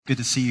Good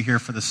to see you here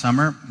for the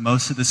summer.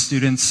 Most of the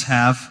students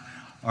have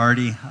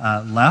already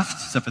left,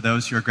 except for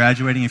those who are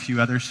graduating, a few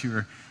others who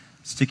are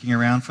sticking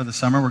around for the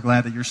summer. We're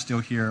glad that you're still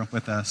here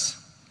with us.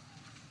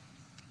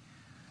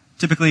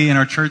 Typically in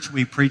our church,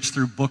 we preach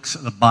through books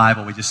of the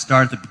Bible. We just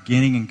start at the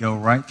beginning and go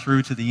right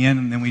through to the end,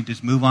 and then we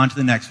just move on to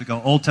the next. We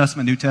go Old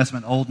Testament, New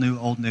Testament, Old, New,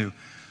 Old, New.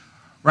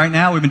 Right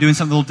now, we've been doing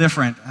something a little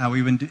different.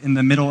 We've been in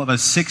the middle of a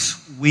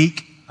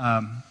 6-week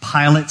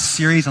pilot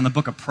series on the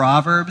book of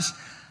Proverbs.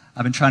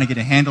 I've been trying to get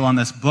a handle on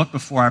this book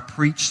before I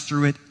preach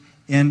through it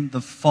in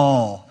the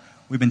fall.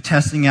 We've been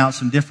testing out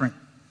some different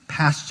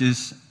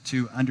passages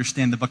to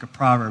understand the book of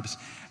Proverbs.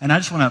 And I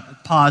just want to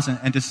pause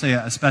and just say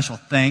a special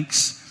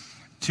thanks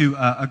to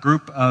a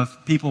group of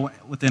people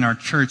within our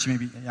church.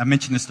 Maybe I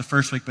mentioned this the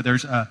first week, but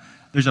there's a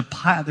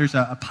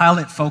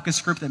pilot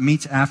focus group that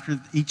meets after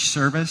each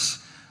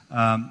service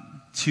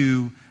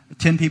to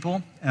 10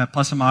 people,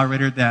 plus a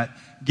moderator that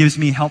gives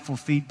me helpful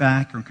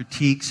feedback or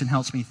critiques and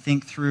helps me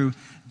think through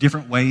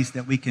different ways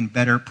that we can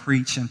better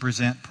preach and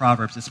present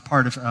Proverbs. It's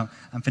part of,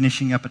 I'm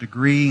finishing up a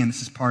degree, and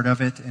this is part of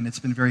it, and it's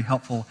been very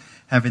helpful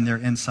having their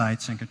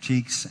insights and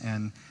critiques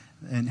and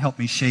help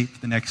me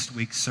shape the next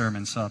week's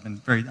sermon. So I'm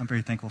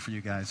very thankful for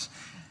you guys.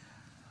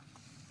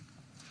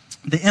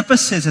 The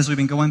emphasis as we've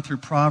been going through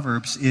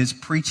Proverbs is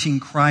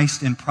preaching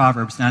Christ in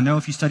Proverbs. Now, I know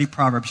if you study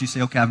Proverbs, you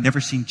say, okay, I've never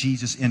seen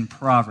Jesus in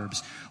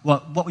Proverbs. Well,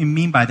 what we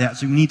mean by that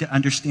is we need to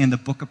understand the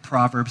book of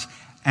Proverbs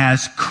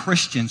as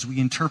Christians. We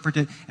interpret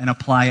it and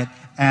apply it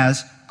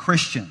as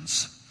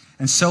Christians.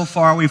 And so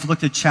far, we've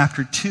looked at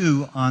chapter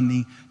 2 on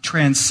the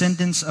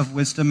transcendence of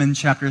wisdom, and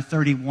chapter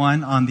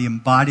 31 on the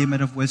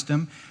embodiment of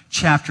wisdom,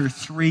 chapter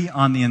 3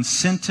 on the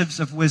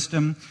incentives of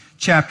wisdom,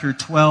 chapter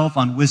 12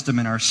 on wisdom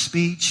in our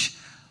speech.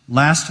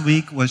 Last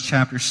week was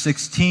chapter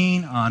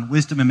 16 on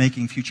wisdom in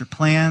making future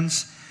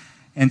plans.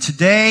 And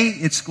today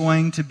it's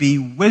going to be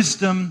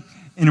wisdom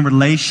in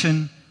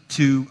relation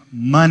to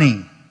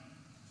money.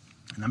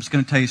 And I'm just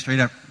going to tell you straight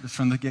up just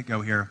from the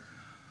get-go here.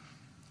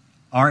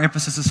 Our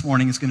emphasis this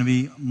morning is going to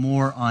be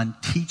more on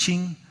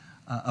teaching,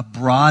 a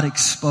broad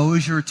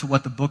exposure to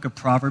what the book of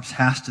Proverbs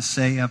has to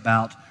say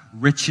about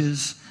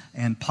riches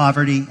and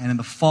poverty. And in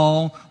the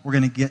fall, we're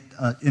going to get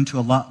into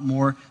a lot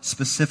more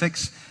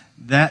specifics.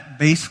 That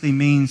basically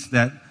means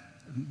that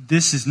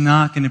this is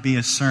not going to be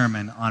a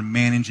sermon on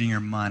managing your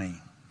money.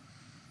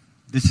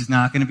 This is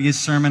not going to be a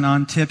sermon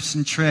on tips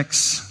and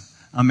tricks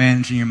on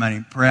managing your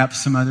money.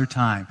 Perhaps some other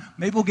time.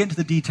 Maybe we'll get into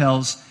the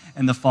details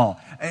in the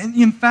fall. And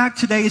in fact,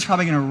 today is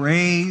probably going to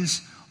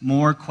raise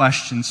more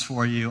questions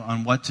for you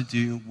on what to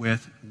do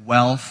with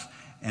wealth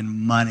and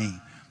money.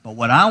 But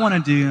what I want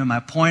to do, and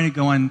my point of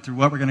going through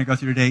what we're going to go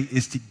through today,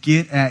 is to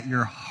get at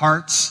your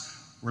heart's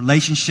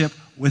relationship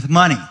with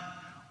money.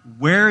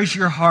 Where is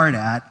your heart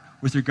at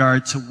with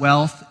regard to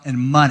wealth and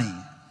money?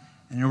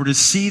 And in order to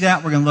see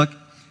that, we're going to look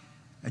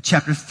at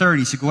chapter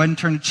 30. So go ahead and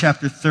turn to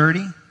chapter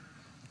 30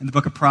 in the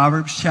book of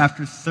Proverbs,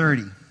 chapter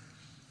 30.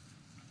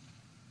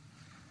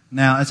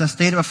 Now, as I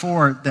stated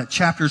before, that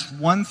chapters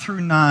 1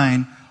 through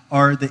 9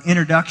 are the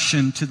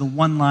introduction to the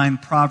one-line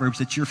Proverbs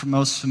that you're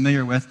most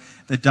familiar with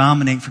that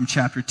dominate from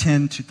chapter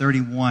 10 to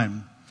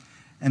 31.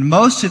 And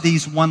most of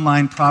these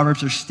one-line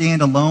Proverbs are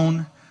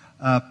standalone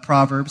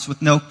Proverbs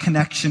with no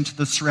connection to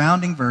the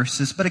surrounding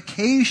verses, but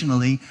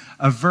occasionally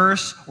a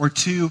verse or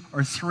two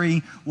or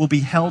three will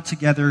be held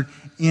together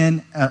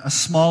in a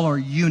smaller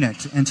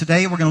unit. And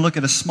today we're going to look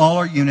at a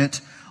smaller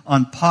unit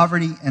on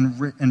poverty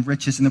and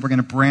riches, and then we're going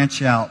to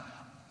branch out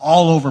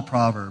all over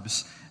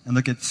Proverbs and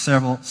look at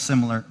several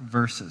similar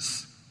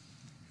verses.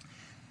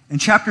 In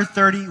chapter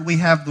 30, we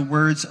have the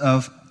words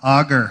of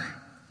Agur.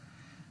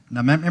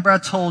 Now, remember I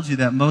told you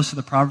that most of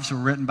the Proverbs were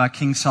written by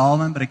King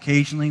Solomon, but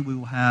occasionally we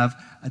will have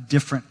a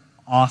different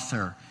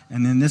author.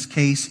 And in this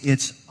case,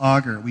 it's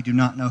Agur. We do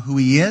not know who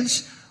he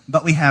is,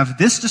 but we have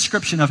this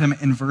description of him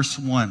in verse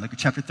 1. Look at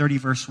chapter 30,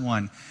 verse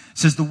 1. It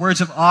says, the words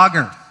of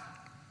Agur,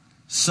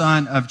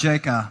 son of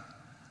Jacob,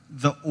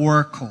 the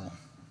oracle.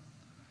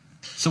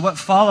 So what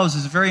follows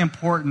is a very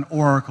important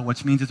oracle,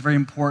 which means it's a very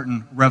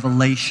important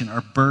revelation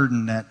or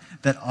burden that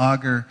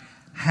Agur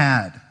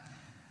had.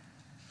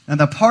 Now,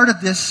 the part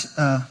of this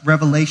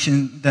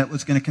revelation that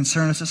was going to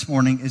concern us this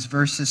morning is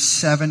verses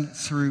 7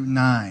 through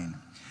 9.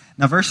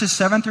 Now, verses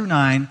 7 through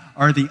 9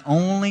 are the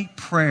only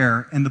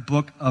prayer in the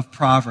book of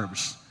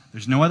Proverbs.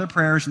 There's no other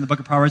prayers in the book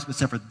of Proverbs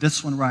except for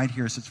this one right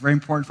here. So it's very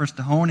important for us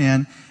to hone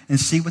in and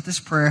see what this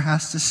prayer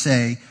has to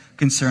say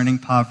concerning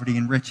poverty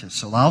and riches.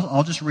 So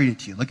I'll just read it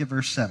to you. Look at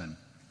verse 7.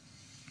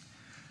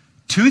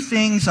 2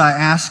 things I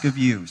ask of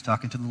you, he's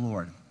talking to the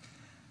Lord.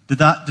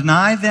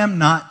 Deny them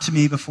not to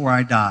me before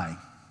I die.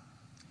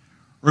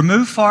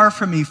 Remove far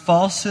from me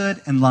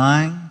falsehood and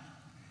lying.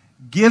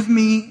 Give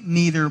me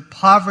neither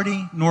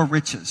poverty nor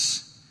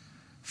riches.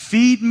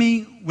 Feed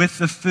me with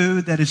the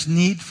food that is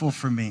needful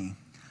for me,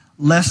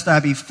 lest I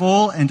be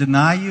full and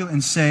deny you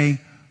and say,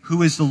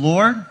 who is the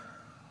Lord?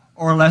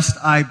 Or lest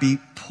I be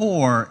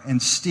poor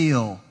and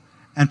steal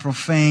and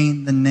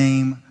profane the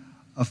name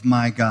of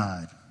my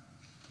God.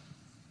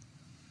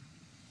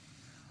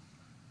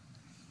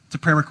 It's a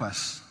prayer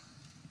request.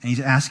 And he's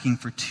asking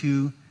for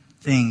two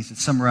things.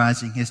 It's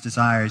summarizing his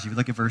desires. If you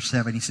look at verse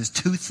 7, he says,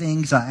 2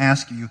 things I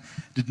ask you,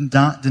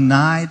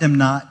 deny them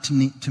not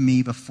to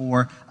me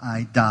before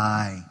I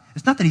die.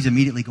 It's not that he's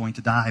immediately going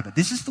to die, but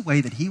this is the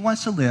way that he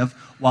wants to live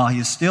while he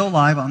is still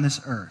alive on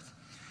this earth.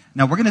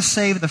 Now, we're going to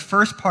save the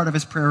first part of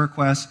his prayer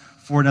request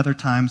for another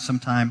time,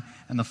 sometime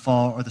in the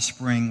fall or the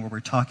spring, where we're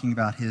talking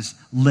about his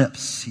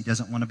lips. He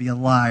doesn't want to be a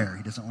liar.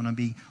 He doesn't want to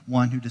be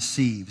one who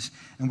deceives.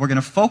 And we're going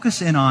to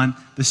focus in on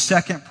the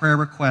second prayer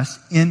request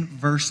in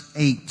verse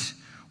 8,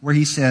 where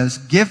he says,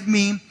 give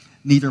me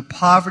neither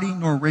poverty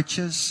nor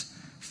riches.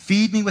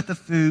 Feed me with the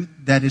food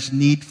that is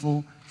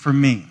needful for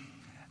me.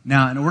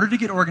 Now, in order to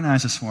get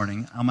organized this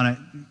morning, I'm going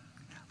to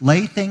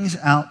lay things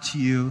out to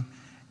you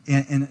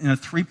in a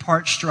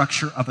 3-part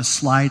structure of a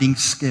sliding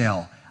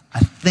scale. I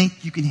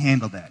think you can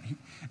handle that.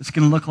 It's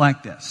going to look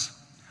like this.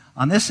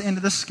 On this end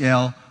of the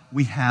scale,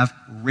 we have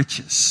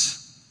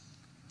riches.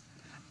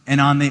 And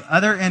on the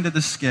other end of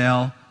the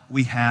scale,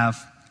 we have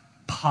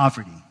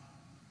poverty.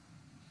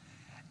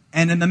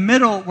 And in the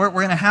middle, we're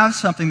going to have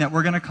something that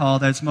we're going to call,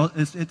 this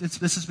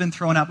has been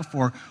thrown out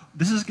before,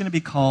 this is going to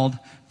be called,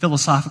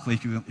 philosophically,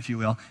 if you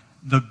will,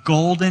 the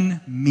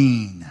golden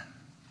mean.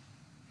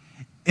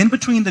 In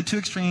between the two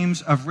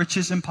extremes of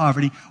riches and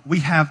poverty, we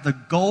have the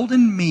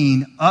golden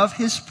mean of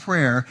his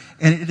prayer,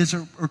 and it is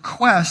a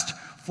request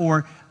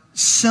for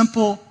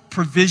simple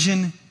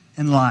provision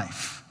in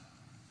life.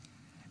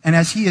 And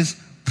as he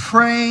is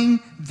praying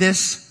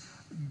this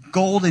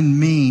golden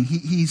mean,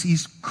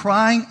 he's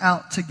crying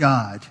out to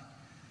God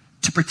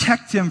to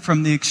protect him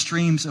from the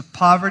extremes of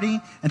poverty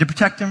and to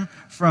protect him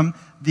from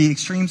the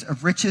extremes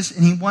of riches.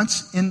 And he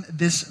wants in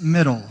this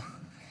middle,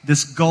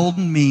 this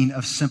golden mean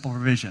of simple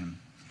provision.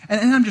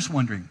 And I'm just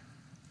wondering,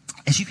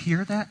 as you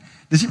hear that,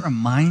 does it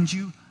remind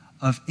you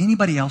of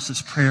anybody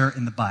else's prayer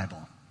in the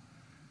Bible?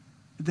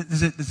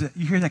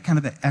 You hear that kind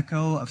of the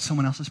echo of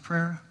someone else's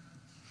prayer?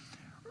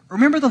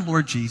 Remember the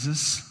Lord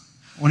Jesus,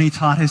 when he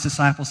taught his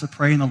disciples to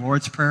pray in the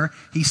Lord's Prayer?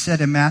 He said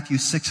in Matthew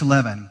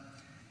 6:11,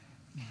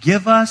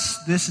 give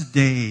us this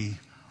day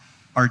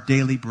our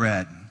daily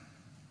bread.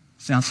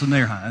 Sounds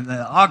familiar, huh?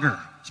 The augur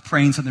is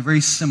praying something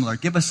very similar.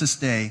 Give us this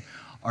day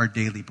our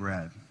daily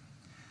bread.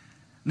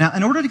 Now,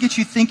 in order to get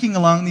you thinking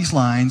along these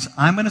lines,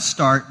 I'm going to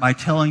start by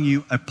telling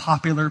you a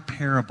popular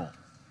parable.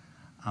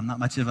 I'm not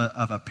much of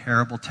a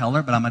parable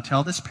teller, but I'm going to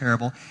tell this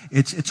parable.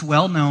 It's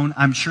well known.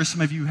 I'm sure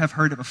some of you have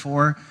heard it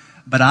before,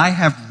 but I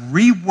have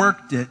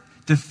reworked it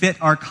to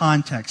fit our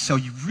context. So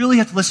you really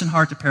have to listen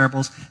hard to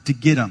parables to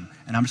get them.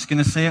 And I'm just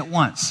going to say it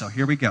once. So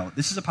here we go.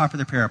 This is a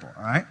popular parable,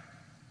 all right?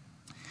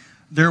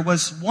 There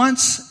was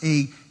once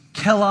a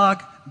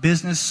Kellogg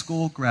Business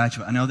School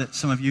graduate. I know that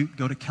some of you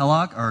go to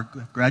Kellogg or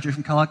graduate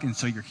from Kellogg, and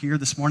so you're here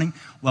this morning.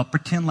 Well,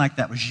 pretend like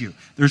that was you.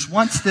 There's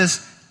once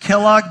this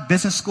Kellogg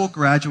Business School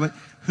graduate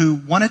who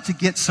wanted to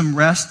get some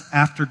rest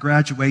after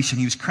graduation.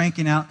 He was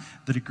cranking out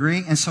the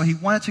degree, and so he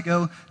wanted to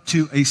go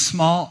to a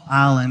small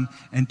island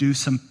and do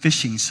some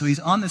fishing. So he's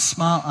on this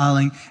small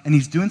island, and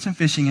he's doing some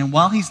fishing, and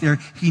while he's there,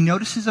 he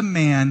notices a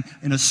man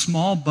in a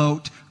small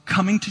boat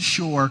coming to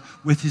shore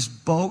with his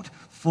boat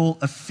full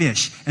of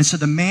fish. And so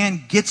the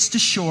man gets to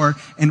shore,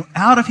 and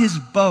out of his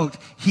boat,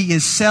 he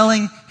is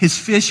selling his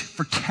fish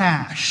for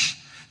cash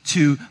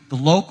to the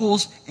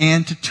locals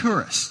and to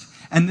tourists.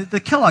 And the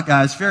Kellogg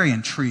guy is very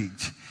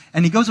intrigued.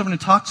 And he goes over and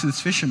talks to this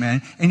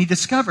fisherman, and he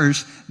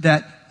discovers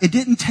that it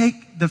didn't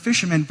take the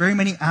fisherman very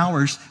many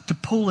hours to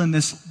pull in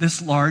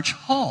this large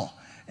haul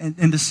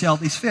and to sell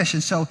these fish.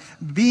 And so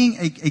being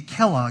a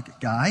Kellogg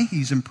guy,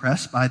 he's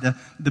impressed by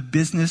the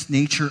business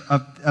nature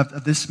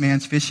of this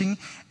man's fishing.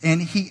 And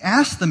he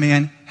asked the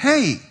man,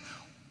 hey,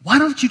 why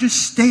don't you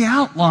just stay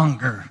out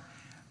longer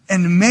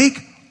and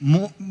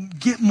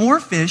get more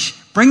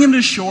fish, bring them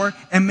to shore,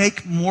 and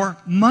make more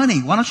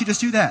money? Why don't you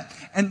just do that?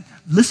 And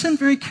listen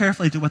very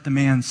carefully to what the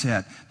man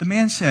said. The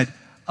man said,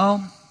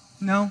 oh,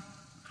 no,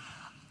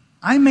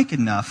 I make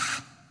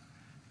enough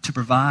to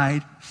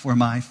provide for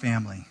my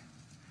family.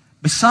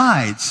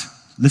 Besides,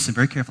 listen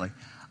very carefully,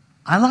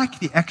 I like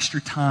the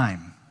extra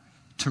time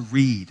to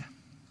read,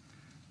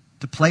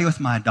 to play with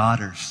my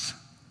daughters,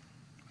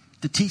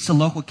 to teach the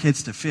local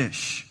kids to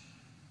fish,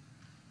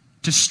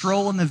 to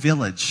stroll in the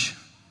village,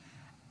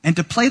 and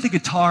to play the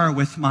guitar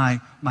with my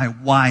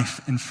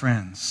wife and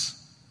friends.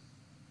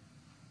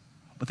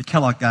 But the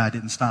Kellogg guy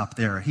didn't stop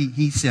there.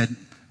 He said,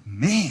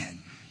 man,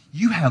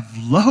 you have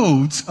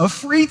loads of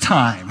free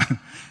time.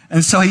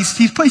 And so he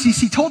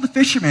told the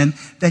fisherman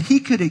that he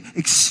could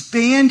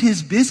expand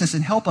his business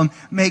and help him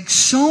make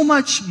so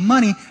much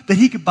money that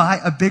he could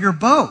buy a bigger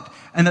boat.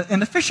 And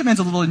the fisherman's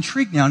a little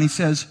intrigued now, and he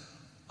says,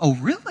 oh,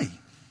 really?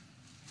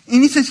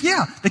 And he says,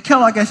 yeah. The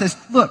Kellogg guy says,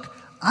 look,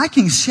 I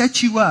can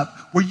set you up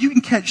where you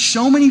can catch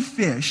so many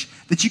fish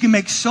that you can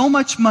make so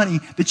much money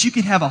that you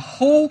can have a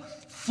whole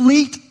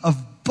fleet of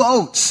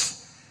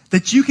boats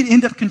that you can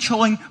end up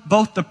controlling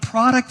both the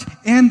product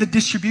and the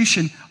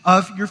distribution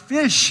of your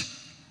fish.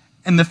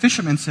 And the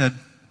fisherman said,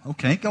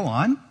 okay, go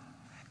on.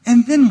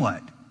 And then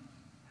what?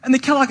 And the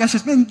Kellogg guy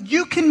says, man,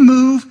 you can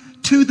move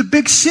to the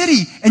big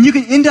city and you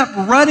can end up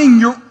running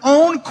your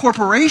own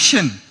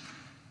corporation.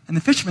 And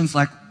the fisherman's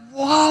like,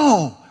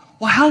 whoa,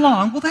 well, how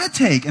long will that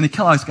take? And the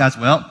Kellogg's guy's,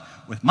 well,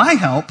 with my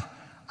help,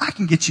 I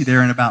can get you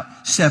there in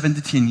about 7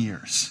 to 10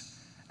 years.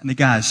 And the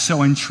guy is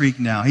so intrigued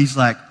now. He's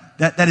like,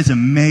 that is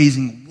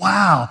amazing.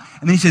 Wow.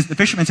 And then the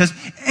fisherman says,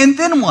 and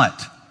then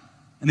what?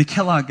 And the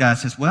Kellogg guy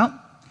says, well,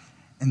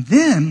 and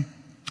then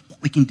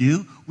what we can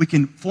do, we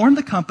can form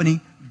the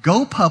company,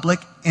 go public,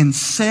 and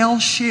sell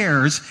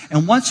shares.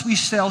 And once we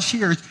sell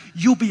shares,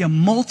 you'll be a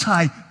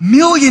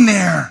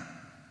multi-millionaire.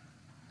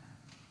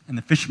 And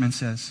the fisherman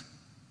says,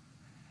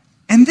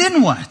 and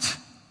then what?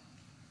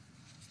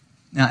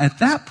 Now, at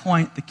that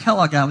point, the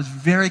Kellogg guy was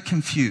very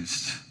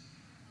confused.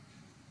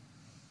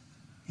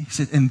 He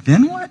said, and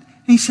then what?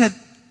 And he said,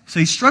 so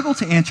he struggled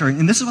to answer.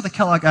 And this is what the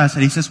Kellogg guy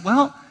said. He says,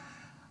 well,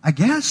 I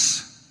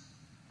guess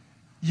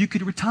you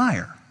could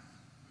retire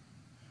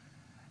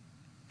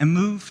and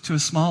move to a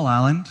small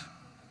island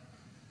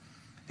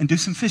and do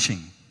some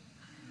fishing.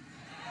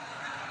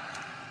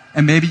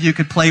 And maybe you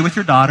could play with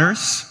your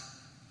daughters,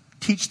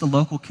 teach the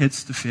local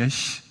kids to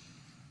fish,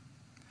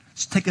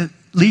 just take a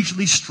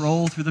leisurely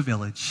stroll through the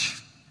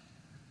village,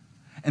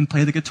 and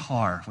play the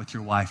guitar with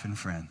your wife and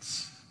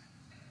friends.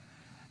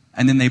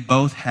 And then they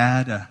both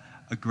had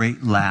a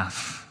great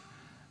laugh,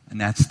 and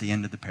that's the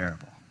end of the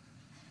parable.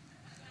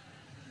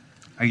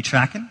 Are you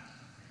tracking?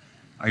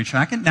 Are you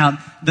tracking? Now,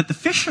 the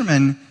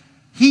fisherman,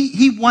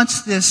 he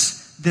wants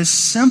this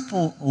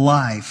simple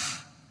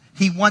life.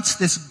 He wants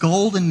this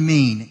golden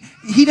mean.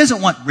 He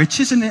doesn't want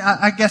riches, and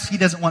I guess he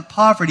doesn't want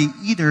poverty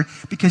either,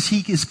 because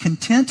he is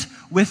content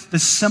with the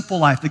simple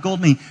life, the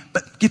golden mean.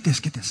 But get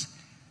this.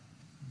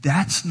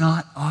 That's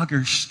not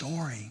Agur's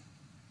story.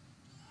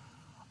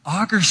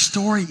 Agur's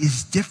story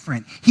is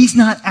different. He's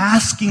not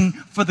asking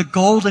for the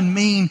golden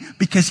mean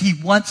because he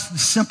wants the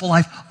simple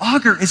life.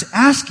 Agur is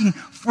asking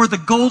for the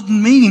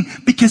golden mean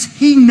because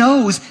he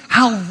knows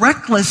how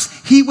reckless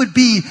he would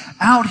be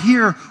out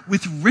here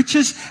with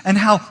riches and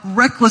how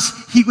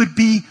reckless he would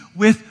be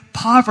with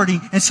poverty.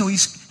 And so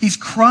he's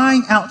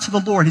crying out to the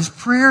Lord. His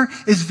prayer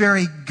is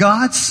very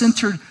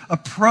God-centered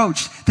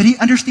approach, that he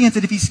understands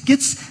that if he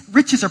gets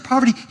riches or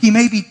poverty, he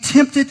may be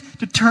tempted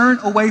to turn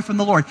away from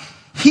the Lord.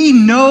 He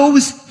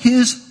knows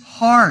his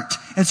heart.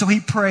 And so he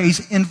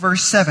prays in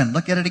verse 7.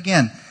 Look at it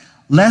again.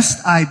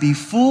 Lest I be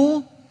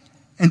full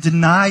and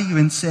deny you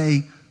and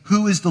say,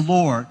 who is the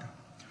Lord?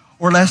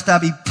 Or lest I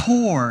be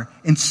poor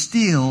and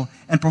steal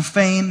and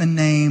profane the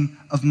name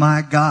of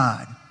my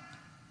God.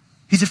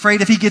 He's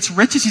afraid if he gets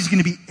riches, he's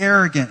going to be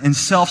arrogant and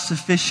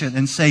self-sufficient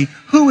and say,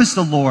 who is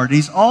the Lord? And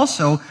he's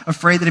also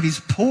afraid that if he's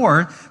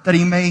poor, that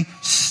he may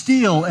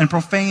steal and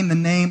profane the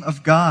name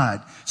of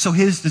God. So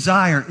his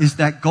desire is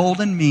that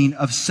golden mean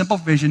of simple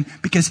vision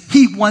because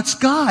he wants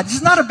God.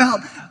 It's not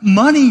about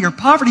money or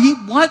poverty. He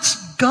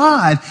wants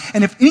God.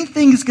 And if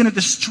anything is going to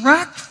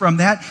distract from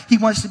that, he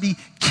wants to be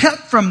kept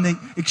from the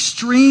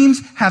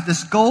extremes, have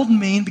this golden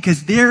mean,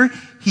 because there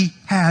he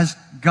has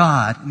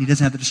God and he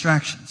doesn't have the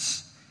distractions.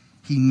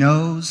 He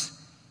knows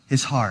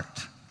his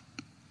heart.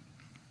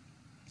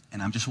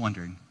 And I'm just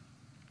wondering,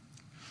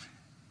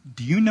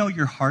 do you know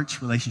your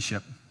heart's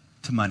relationship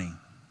to money?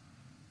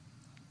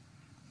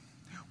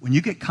 When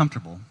you get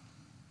comfortable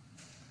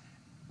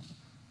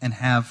and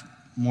have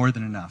more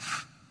than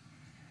enough,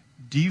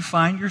 do you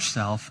find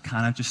yourself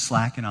kind of just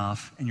slacking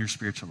off in your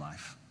spiritual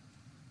life?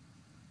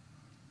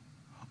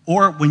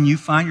 Or when you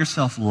find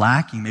yourself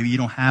lacking, maybe you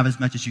don't have as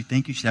much as you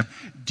think you should have,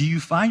 do you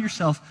find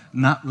yourself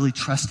not really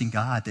trusting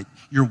God, that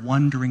you're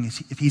wondering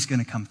if he's going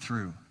to come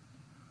through?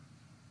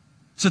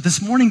 So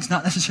this morning's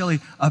not necessarily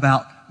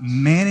about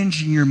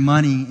managing your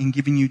money and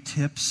giving you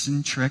tips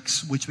and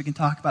tricks, which we can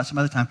talk about some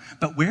other time,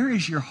 but where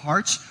is your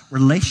heart's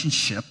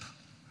relationship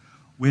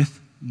with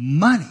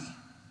money?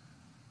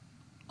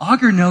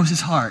 Agur knows his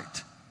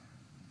heart.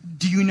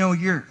 Do you know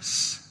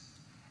yours?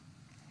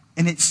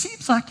 And it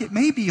seems like it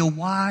may be a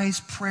wise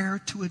prayer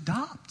to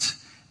adopt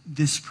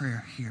this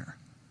prayer here.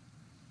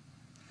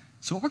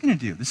 So what we're going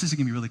to do, this is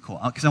going to be really cool,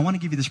 because I want to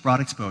give you this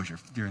broad exposure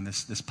during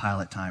this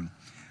pilot time.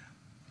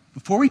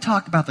 Before we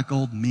talk about the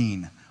golden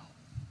mean,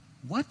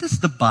 what does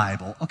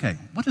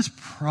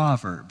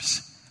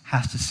Proverbs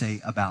have to say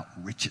about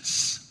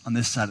riches on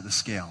this side of the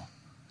scale?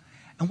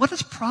 And what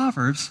does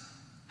Proverbs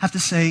have to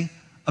say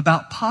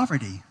about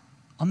poverty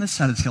on this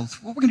side of the scale? So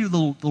we're going to do a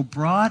little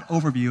broad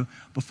overview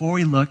before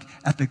we look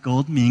at the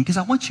golden mean, because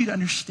I want you to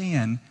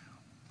understand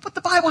what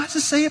the Bible has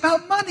to say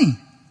about money.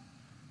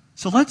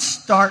 So let's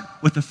start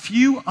with a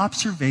few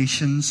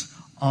observations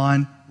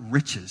on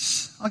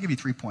riches. I'll give you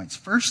 3 points.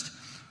 First,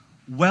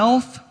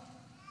 wealth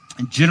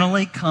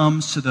generally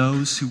comes to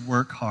those who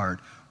work hard.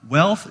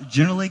 Wealth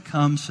generally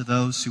comes to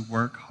those who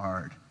work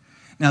hard.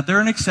 Now, there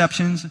are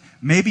exceptions.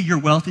 Maybe you're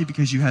wealthy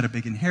because you had a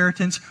big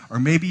inheritance, or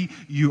maybe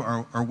you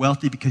are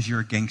wealthy because you're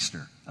a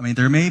gangster. I mean,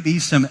 there may be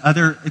some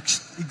other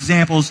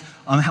examples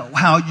on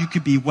how you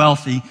could be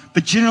wealthy,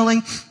 but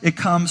generally it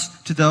comes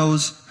to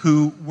those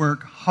who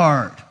work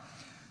hard.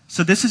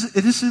 So this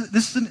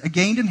is a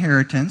gained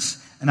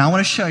inheritance, and I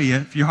want to show you,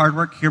 if you're hard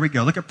work, here we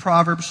go. Look at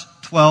Proverbs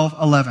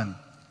 12:11.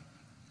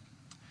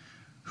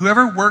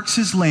 Whoever works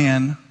his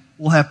land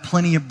will have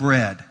plenty of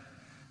bread,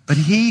 but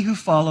he who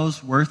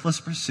follows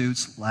worthless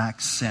pursuits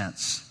lacks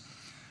sense.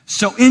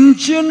 So in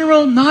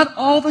general, not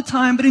all the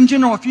time, but in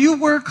general, if you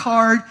work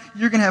hard,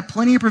 you're going to have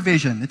plenty of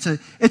provision. It's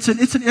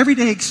an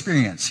everyday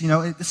experience. You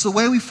know, it's the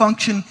way we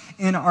function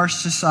in our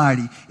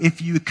society. If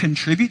you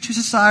contribute to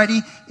society,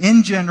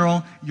 in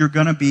general, you're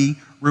going to be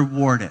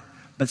rewarded.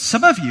 But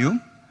some of you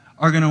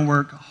are going to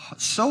work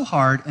so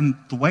hard, and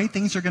the way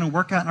things are going to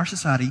work out in our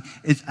society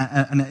is,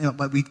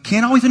 but we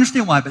can't always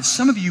understand why, but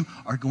some of you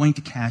are going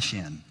to cash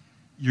in.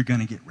 You're going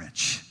to get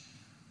rich.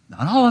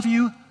 Not all of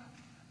you,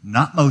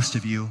 not most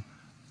of you,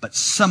 but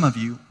some of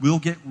you will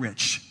get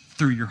rich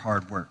through your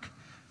hard work.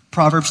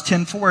 Proverbs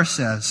 10:4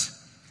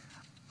 says,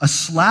 a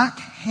slack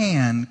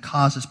hand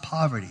causes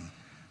poverty,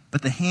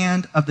 but the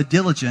hand of the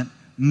diligent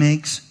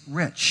makes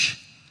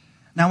rich.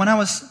 Now, when I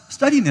was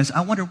studying this,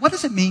 I wondered, what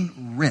does it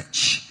mean,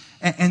 rich?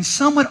 And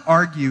some would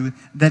argue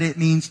that it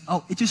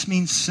just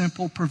means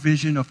simple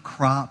provision of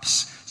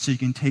crops so you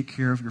can take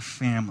care of your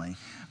family.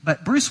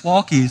 But Bruce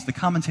Waltke, the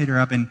commentator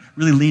I've been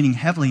really leaning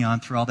heavily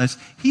on through all this,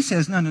 he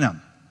says, no.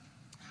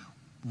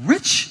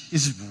 Rich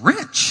is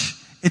rich.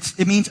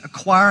 It means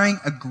acquiring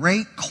a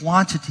great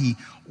quantity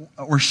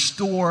or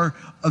store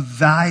of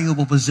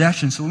valuable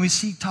possessions. So when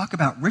we talk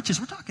about riches,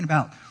 we're talking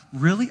about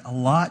really a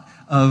lot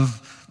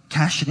of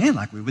cashing in,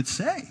 like we would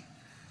say.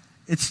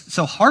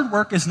 So hard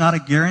work is not a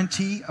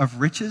guarantee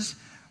of riches,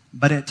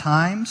 but at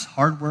times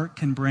hard work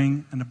can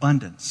bring an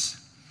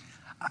abundance.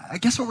 I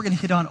guess what we're going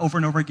to hit on over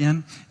and over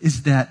again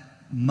is that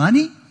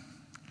money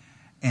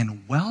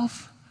and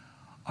wealth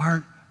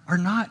are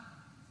not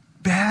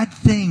bad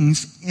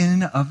things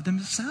in and of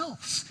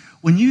themselves.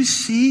 When you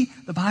see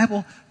the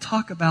Bible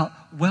talk about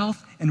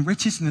wealth and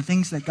riches and the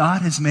things that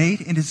God has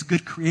made in His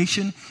good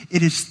creation,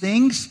 it is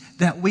things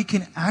that we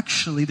can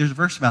actually, there's a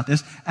verse about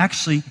this,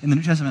 actually in the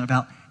New Testament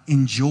about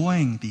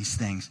enjoying these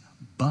things.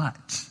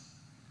 But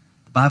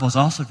the Bible is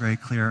also very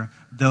clear,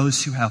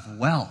 those who have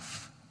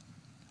wealth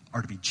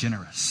are to be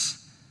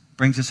generous.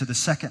 Brings us to the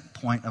second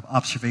point of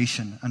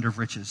observation under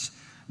riches.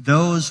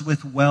 Those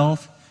with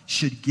wealth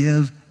should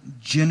give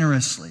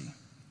generously.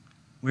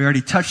 We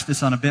already touched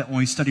this on a bit when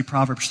we studied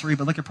Proverbs 3,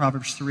 but look at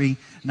Proverbs 3,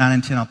 9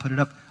 and 10. I'll put it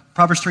up.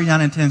 Proverbs 3,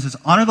 9 and 10 says,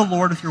 honor the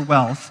Lord with your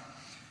wealth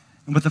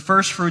and with the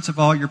first fruits of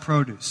all your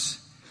produce.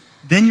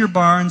 Then your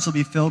barns will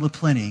be filled with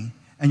plenty,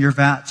 and your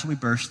vats will be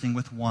bursting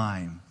with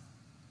wine.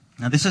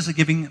 Now this is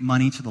giving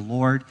money to the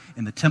Lord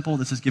in the temple.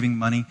 This is giving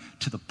money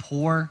to the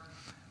poor.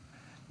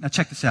 Now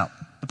check this out.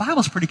 The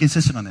Bible's pretty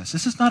consistent on this.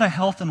 This is not a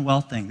health and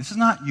wealth thing. This is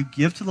not you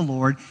give to the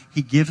Lord,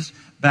 He gives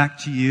back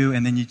to you,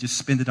 and then you just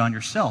spend it on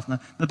yourself. Now,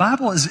 the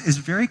Bible is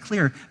very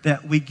clear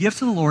that we give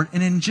to the Lord,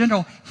 and in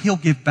general, He'll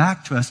give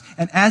back to us.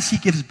 And as He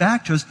gives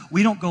back to us,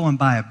 we don't go and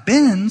buy a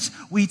Benz.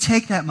 We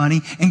take that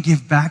money and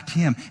give back to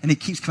Him, and it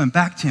keeps coming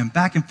back to Him,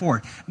 back and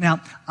forth.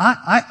 Now,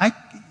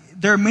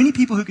 there are many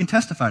people who can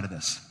testify to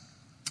this.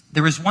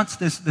 There was once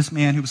this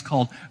man who was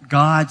called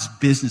God's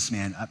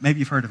businessman. Maybe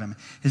you've heard of him.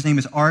 His name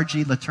is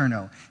R.G.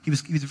 Letourneau. He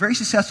was a very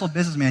successful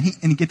businessman.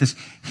 And get this,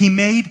 he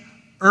made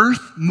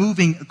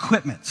earth-moving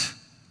equipment.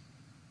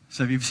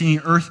 So if you've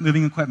seen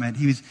earth-moving equipment,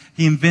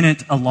 he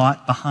invented a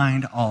lot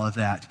behind all of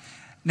that.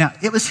 Now,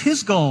 it was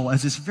his goal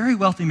as this very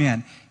wealthy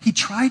man. He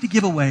tried to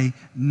give away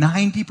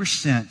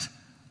 90%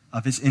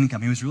 of his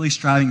income. He was really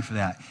striving for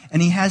that.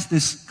 And he has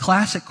this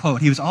classic quote.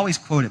 He was always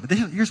quoted, but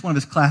here's one of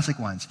his classic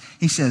ones.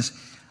 He says,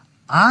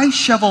 I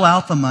shovel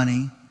out the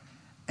money,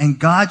 and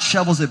God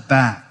shovels it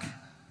back.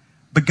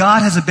 But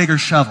God has a bigger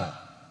shovel.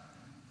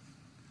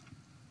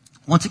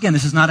 Once again,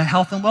 this is not a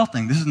health and wealth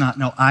thing. This is not,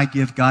 no, I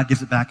give, God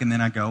gives it back, and then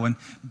I go and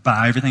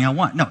buy everything I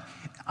want. No,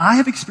 I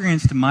have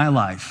experienced in my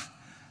life,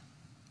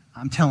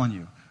 I'm telling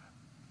you,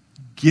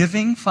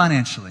 giving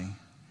financially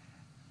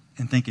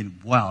and thinking,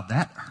 wow,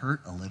 that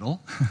hurt a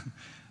little.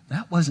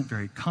 That wasn't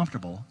very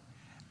comfortable.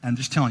 And I'm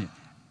just telling you,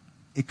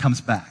 it comes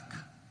back.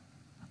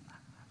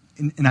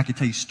 And I could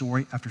tell you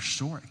story after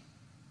story.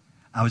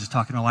 I was just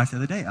talking to my wife the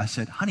other day. I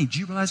said, honey, do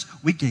you realize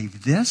we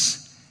gave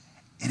this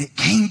and it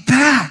came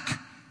back?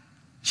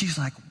 She's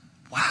like,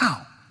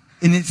 wow.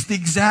 And it's the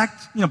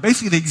exact,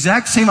 basically the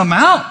exact same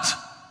amount.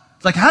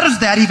 It's like, how does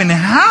that even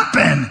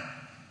happen?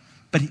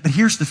 But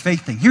here's the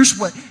faith thing. Here's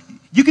what,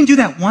 you can do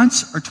that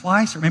once or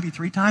twice or maybe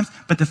 3 times,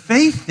 but the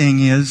faith thing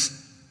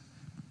is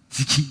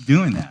to keep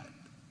doing that,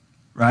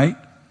 right?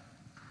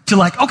 To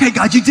like, okay,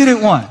 God, you did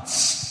it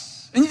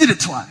once and you did it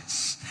twice.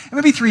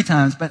 Maybe 3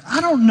 times, but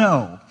I don't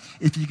know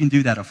if you can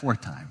do that a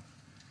 4th time.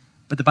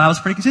 But the Bible's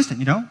pretty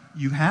consistent,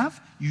 You have,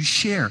 you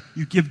share,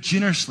 you give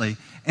generously.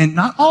 And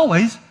not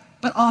always,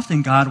 but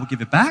often God will give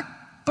it back,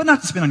 but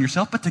not to spend on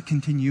yourself, but to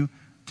continue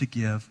to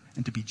give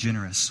and to be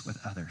generous with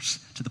others,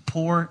 to the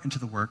poor and to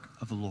the work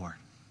of the Lord.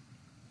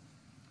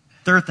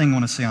 Third thing I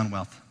want to say on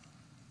wealth.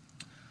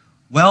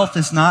 Wealth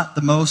is not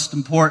the most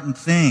important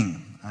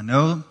thing. I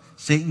know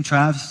Satan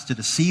tries to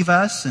deceive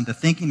us into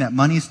thinking that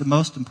money is the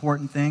most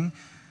important thing.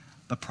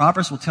 But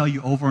Proverbs will tell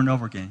you over and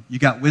over again, you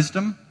got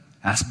wisdom,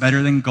 that's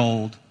better than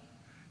gold.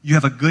 You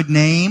have a good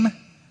name,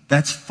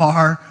 That's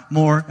far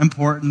more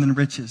important than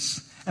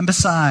riches. And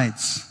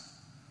besides,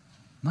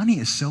 money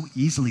is so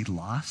easily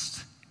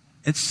lost.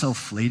 It's so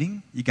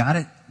fleeting. You got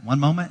it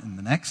one moment and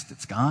the next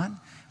it's gone.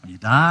 When you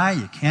die,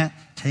 you can't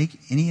take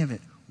any of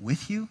it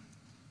with you.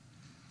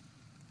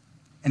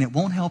 And it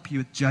won't help you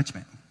with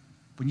judgment.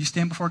 When you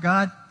stand before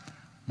God,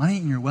 money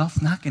and your wealth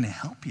is not going to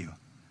help you.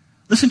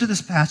 Listen to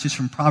this passage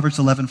from Proverbs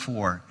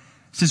 11:4. It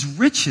says,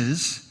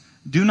 riches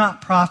do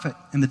not profit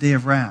in the day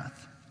of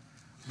wrath,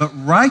 but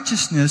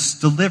righteousness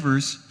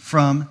delivers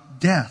from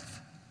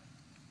death.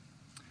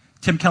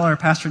 Tim Keller, a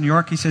pastor in New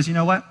York, he says, you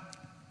know what?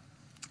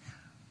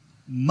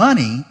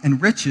 Money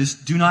and riches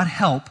do not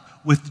help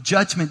with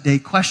judgment day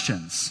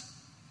questions.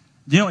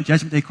 Do you know what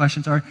judgment day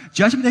questions are?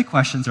 Judgment day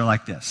questions are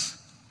like this.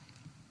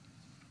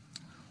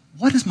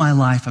 What is my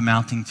life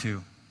amounting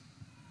to?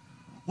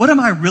 What am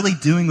I really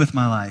doing with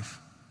my life?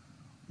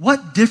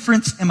 What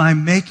difference am I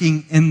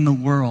making in the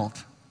world?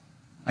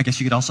 I guess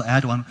you could also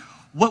add one.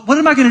 What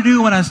am I going to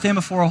do when I stand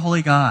before a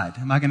holy God?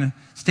 Am I going to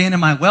stand in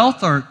my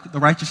wealth or the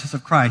righteousness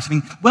of Christ? I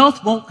mean,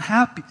 wealth won't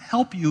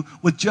help you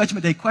with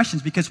judgment day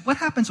questions, because what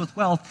happens with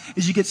wealth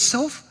is you get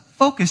so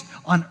focused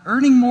on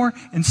earning more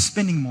and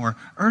spending more,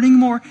 earning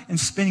more and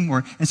spending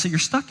more. And so you're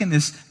stuck in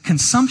this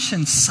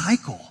consumption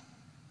cycle.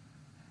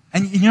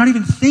 And you're not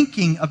even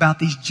thinking about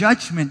these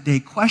judgment day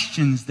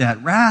questions,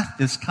 that wrath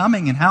is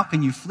coming and how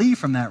can you flee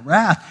from that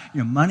wrath?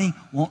 Your money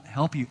won't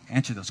help you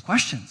answer those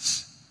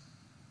questions.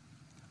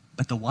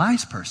 But the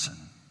wise person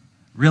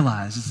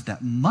realizes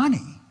that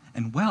money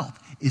and wealth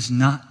is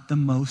not the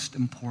most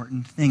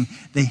important thing.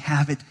 They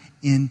have it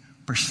in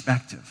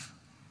perspective.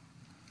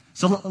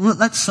 So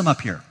let's sum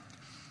up here.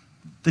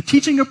 The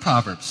teaching of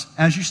Proverbs,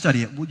 as you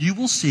study it, you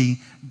will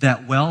see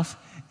that wealth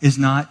is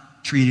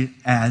not treated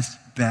as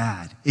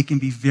bad. It can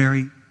be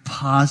very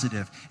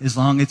positive. As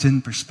long as it's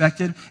in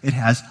perspective, it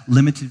has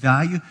limited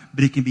value,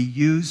 but it can be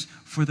used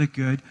for the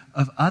good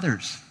of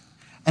others.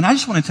 And I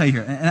just want to tell you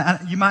here,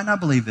 and you might not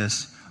believe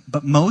this,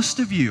 but most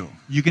of you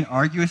can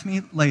argue with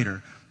me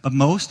later, but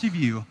most of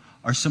you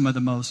are some of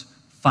the most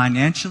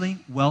financially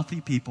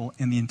wealthy people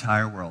in the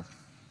entire world.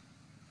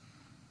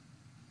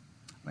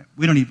 I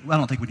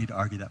don't think we need to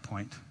argue that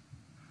point.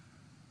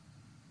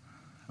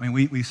 I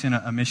mean, we sent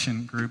a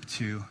mission group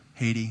to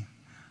Haiti.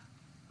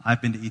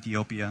 I've been to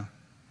Ethiopia.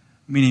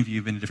 Many of you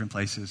have been to different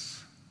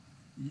places.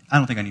 I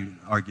don't think I need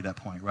to argue that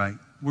point, right?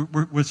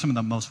 We're some of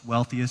the most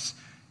wealthiest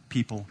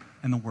people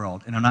in the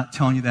world. And I'm not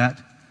telling you that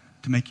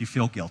to make you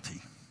feel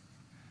guilty.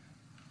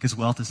 Because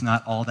wealth is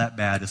not all that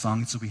bad as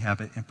long as we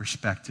have it in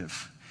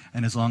perspective.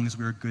 And as long as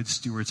we're good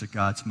stewards of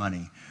God's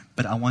money.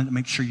 But I want to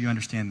make sure you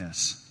understand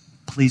this.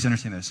 Please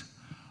understand this.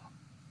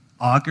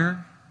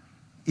 Augur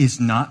is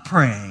not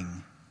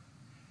praying,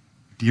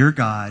 "Dear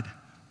God,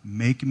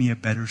 make me a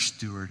better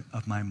steward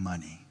of my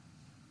money."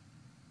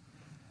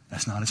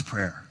 That's not his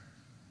prayer.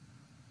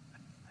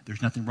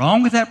 There's nothing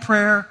wrong with that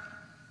prayer,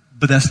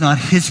 but that's not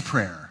his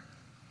prayer.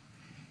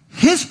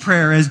 His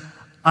prayer is,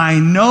 I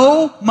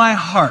know my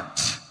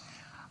heart.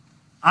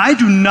 I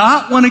do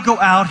not want to go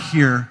out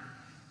here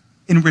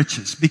in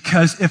riches,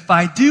 because if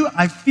I do,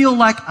 I feel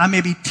like I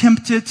may be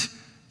tempted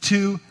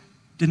to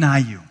deny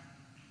you.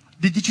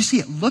 Did you see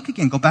it? Look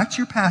again. Go back to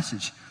your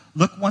passage.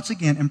 Look once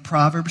again in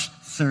Proverbs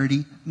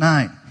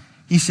 39.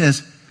 He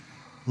says,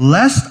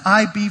 "Lest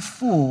I be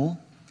full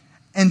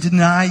and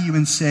deny you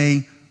and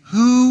say,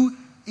 'Who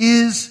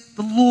is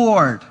the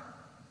Lord?'"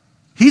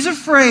 He's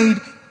afraid,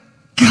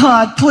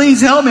 God, please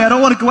help me. I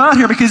don't want to go out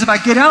here, because if I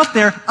get out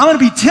there, I'm going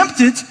to be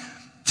tempted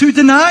to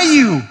deny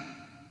you.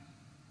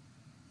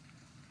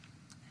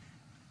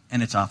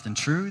 And it's often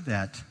true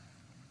that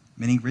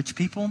many rich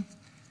people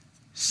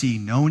see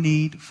no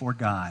need for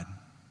God.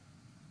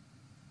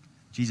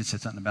 Jesus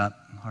said something about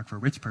hard for a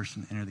rich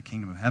person to enter the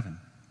kingdom of heaven.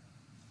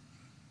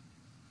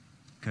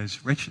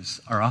 Because riches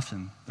are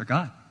often their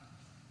God.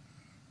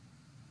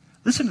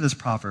 Listen to this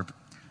proverb,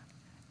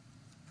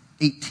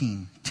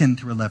 18, 10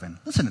 through 11.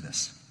 Listen to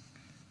this.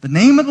 "The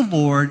name of the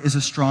Lord is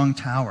a strong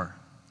tower.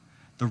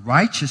 The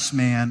righteous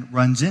man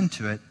runs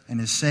into it and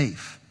is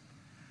safe.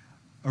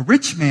 A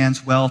rich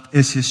man's wealth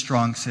is his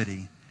strong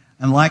city,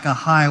 and like a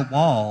high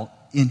wall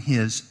in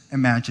his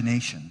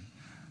imagination."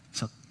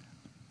 So,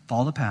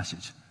 follow the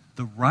passage.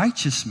 The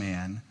righteous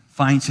man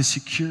finds his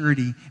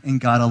security in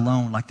God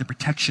alone, like the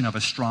protection of a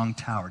strong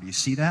tower. Do you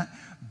see that?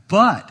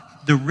 But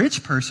the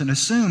rich person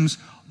assumes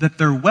that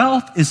their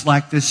wealth is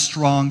like this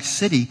strong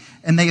city,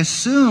 and they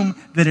assume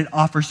that it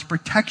offers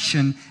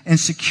protection and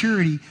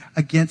security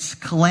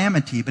against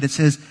calamity. But it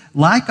says,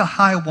 like a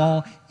high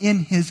wall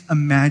in his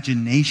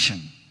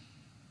imagination.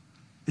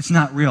 It's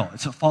not real.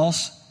 It's a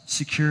false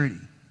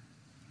security.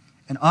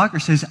 And Augur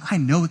says, I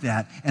know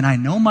that, and I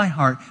know my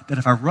heart that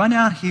if I run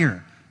out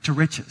here to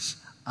riches,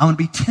 I'm going to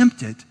be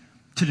tempted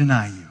to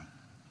deny you.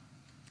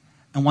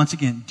 And once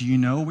again, do you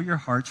know where your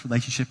heart's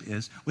relationship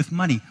is with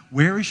money?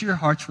 Where is your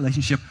heart's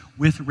relationship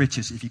with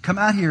riches? If you come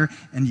out here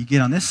and you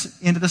get on this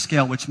end of the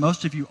scale, which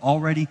most of you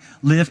already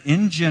live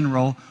in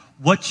general,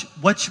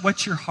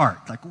 What's your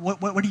heart? Like,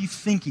 what are you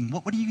thinking?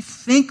 What do you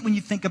think when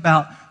you think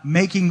about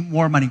making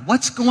more money?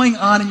 What's going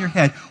on in your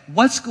head?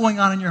 What's going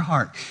on in your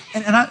heart?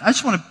 And I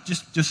just want to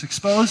just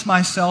expose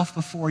myself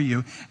before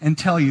you and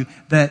tell you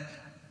that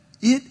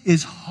it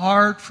is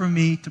hard for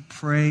me to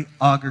pray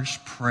Augur's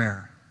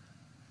prayer.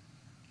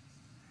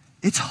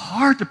 It's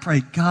hard to pray,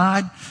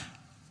 God,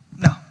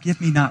 no, give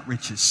me not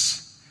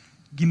riches.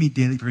 Give me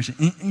daily provision.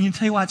 And you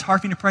tell you why it's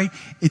hard for me to pray?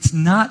 It's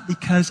not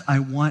because I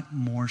want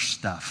more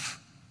stuff.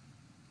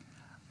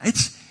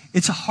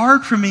 It's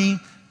hard for me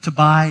to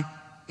buy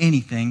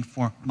anything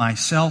for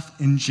myself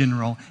in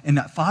general. And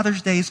that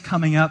Father's Day is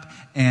coming up,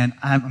 and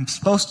I'm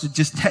supposed to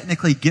just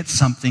technically get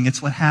something. It's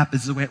what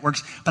happens, the way it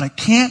works. But I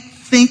can't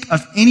think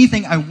of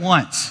anything I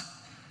want.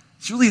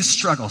 It's really a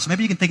struggle. So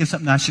maybe you can think of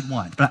something I should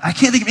want. But I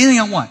can't think of anything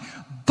I want.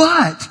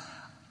 But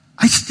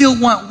I still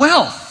want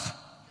wealth.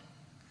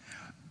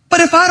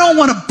 But if I don't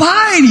want to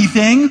buy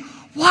anything,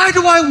 why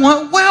do I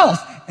want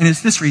wealth? And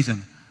it's this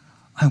reason.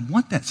 I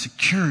want that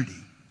security.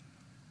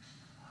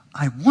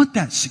 I want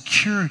that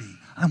security.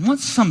 I want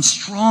some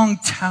strong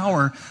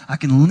tower I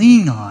can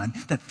lean on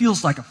that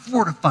feels like a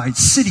fortified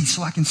city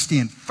so I can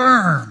stand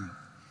firm.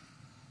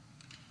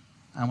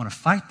 I want to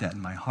fight that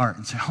in my heart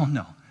and say, oh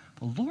no,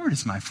 the Lord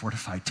is my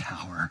fortified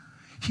tower.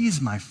 He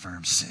is my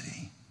firm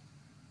city.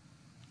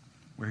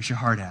 Where's your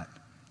heart at?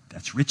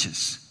 That's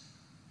riches.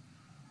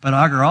 But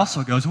Agur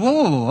also goes,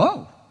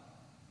 whoa.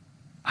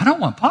 I don't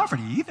want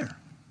poverty either.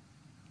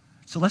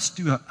 So let's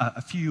do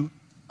a few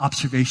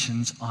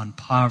observations on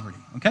poverty,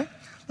 okay?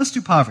 Let's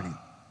do poverty.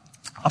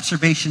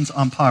 Observations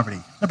on poverty.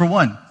 Number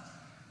 1,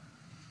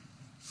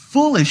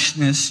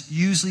 foolishness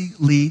usually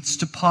leads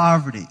to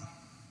poverty.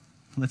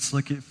 Let's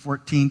look at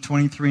 14,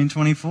 23, and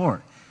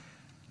 24.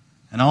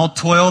 In all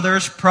toil there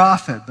is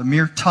profit, but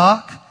mere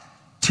talk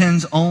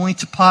tends only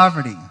to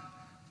poverty.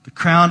 The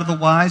crown of the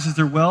wise is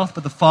their wealth,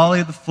 but the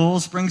folly of the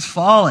fools brings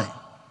folly.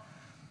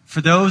 For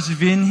those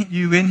of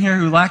you in here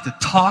who like to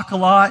talk a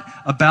lot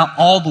about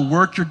all the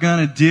work you're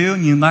going to do,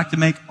 and you like to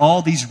make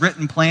all these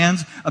written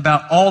plans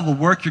about all the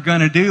work you're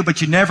going to do,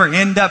 but you never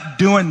end up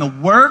doing the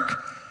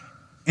work,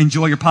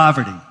 enjoy your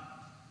poverty.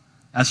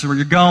 That's where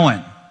you're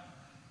going.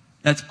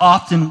 That's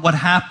often what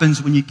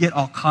happens when you get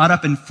all caught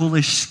up in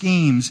foolish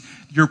schemes.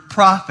 Your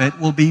profit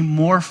will be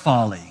more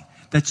folly.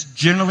 That's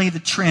generally the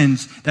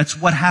trends. That's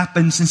what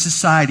happens in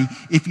society.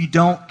 If you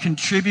don't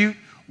contribute,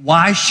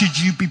 why should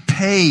you be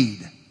paid?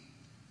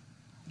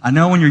 I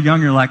know when you're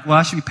young, you're like, well,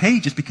 I should be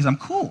paid just because I'm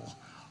cool.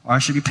 Or I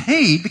should be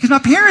paid because my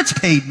parents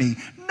paid me.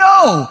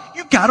 No,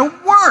 you gotta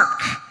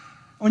work.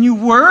 When you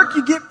work,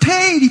 you get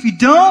paid. If you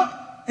don't,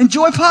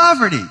 enjoy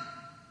poverty.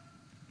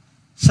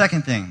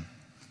 Second thing,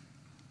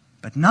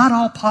 but not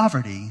all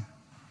poverty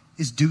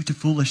is due to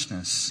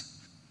foolishness,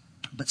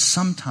 but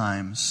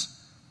sometimes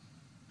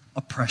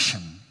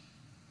oppression.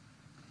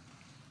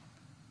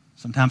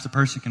 Sometimes a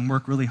person can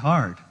work really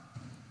hard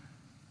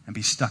and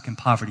be stuck in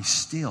poverty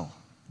still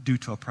due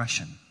to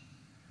oppression.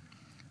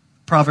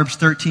 Proverbs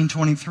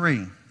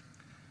 13:23.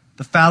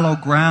 The fallow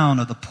ground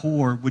of the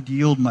poor would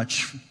yield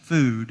much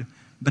food,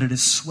 but it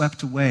is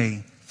swept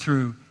away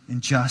through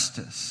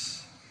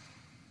injustice.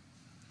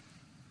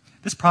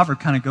 This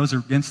proverb kind of goes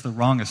against the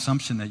wrong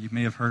assumption that you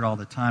may have heard all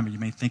the time, or you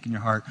may think in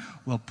your heart,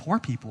 well, poor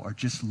people are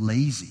just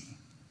lazy.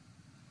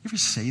 You ever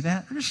say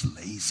that? They're just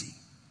lazy.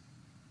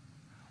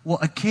 Well,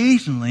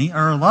 occasionally,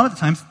 or a lot of the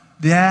times,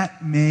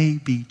 that may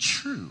be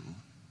true.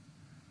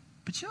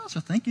 But you also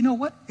think, you know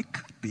what? It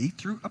could be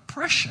through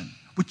oppression,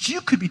 which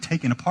you could be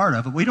taken a part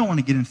of, but we don't want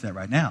to get into that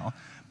right now.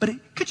 But it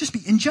could just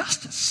be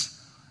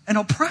injustice and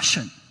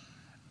oppression.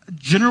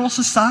 General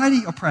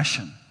society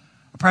oppression.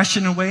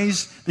 Oppression in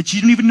ways that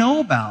you don't even know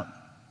about.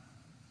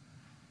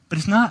 But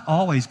it's not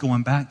always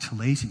going back to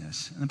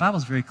laziness. And the Bible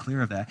is very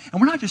clear of that.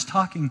 And we're not just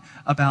talking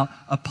about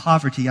a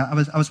poverty. I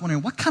was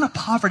wondering, what kind of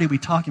poverty are we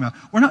talking about?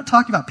 We're not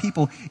talking about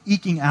people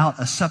eking out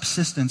a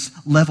subsistence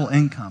level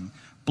income.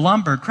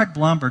 Craig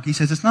Blomberg, he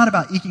says, it's not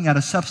about eking out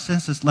a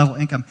subsistence level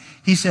income.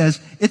 He says,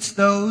 it's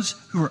those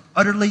who are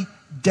utterly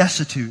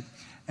destitute.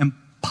 And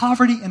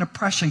poverty and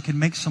oppression can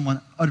make someone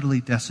utterly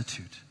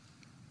destitute.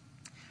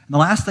 And the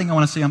last thing I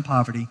want to say on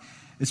poverty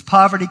is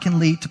poverty can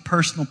lead to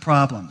personal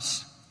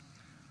problems.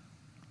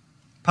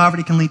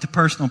 Poverty can lead to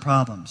personal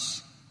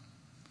problems.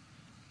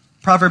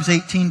 Proverbs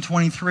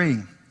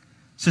 18:23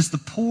 says, the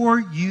poor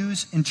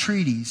use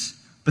entreaties,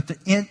 but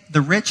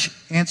the rich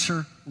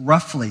answer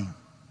roughly.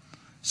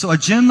 So a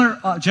general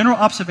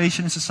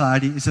observation in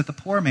society is that the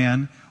poor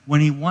man,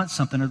 when he wants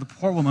something, or the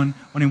poor woman,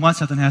 when he wants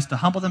something, has to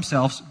humble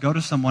themselves, go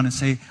to someone and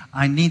say,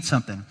 I need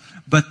something.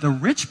 But the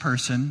rich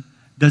person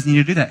doesn't need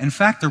to do that. In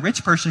fact, the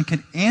rich person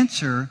can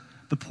answer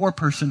the poor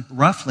person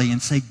roughly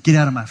and say, get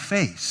out of my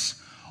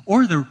face.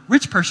 Or the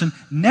rich person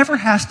never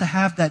has to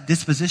have that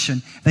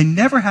disposition. They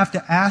never have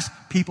to ask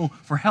people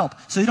for help.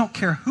 So they don't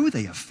care who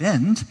they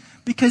offend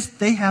because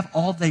they have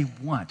all they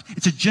want.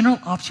 It's a general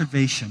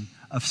observation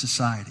of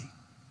society.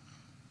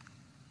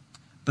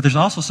 But there's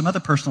also some other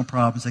personal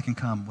problems that can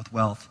come with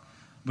wealth,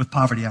 with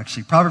poverty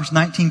actually. Proverbs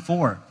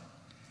 19:4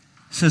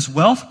 says,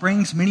 wealth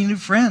brings many new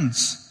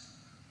friends,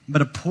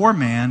 but a poor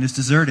man is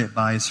deserted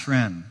by his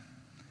friend.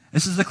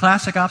 This is the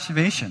classic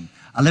observation.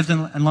 I lived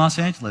in Los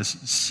Angeles.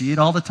 You see it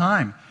all the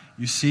time.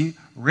 You see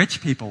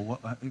rich people.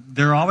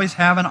 They're always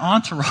have an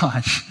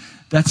entourage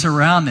that's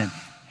around them.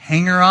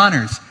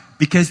 Hanger-oners,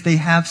 because they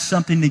have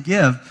something to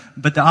give.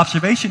 But the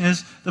observation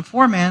is, the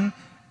poor man,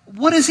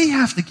 what does he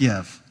have to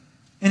give?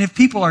 And if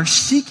people are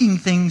seeking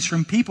things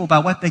from people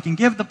about what they can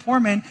give, the poor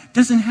man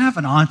doesn't have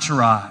an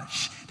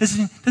entourage,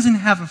 doesn't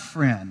have a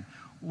friend.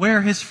 Where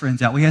are his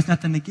friends at? Well, he has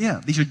nothing to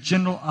give. These are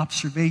general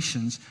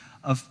observations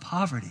of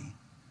poverty.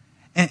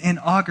 And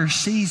Agur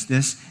sees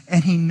this,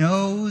 and he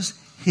knows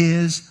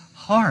his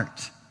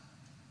heart.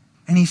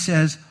 And he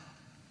says,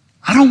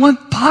 I don't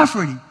want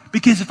poverty,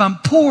 because if I'm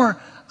poor,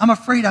 I'm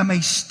afraid I may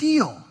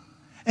steal.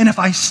 And if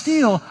I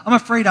steal, I'm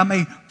afraid I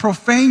may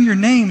profane your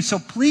name. So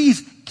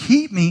please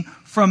keep me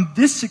from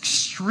this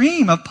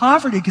extreme of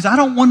poverty, because I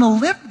don't want to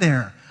live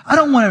there. I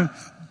don't want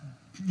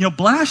to,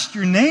 blast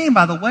your name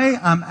by the way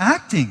I'm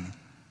acting.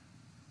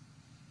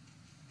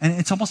 And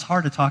it's almost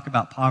hard to talk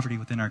about poverty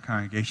within our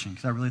congregation,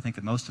 because I really think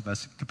that most of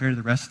us, compared to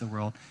the rest of the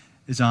world,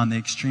 is on the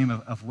extreme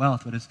of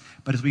wealth.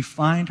 But as we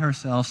find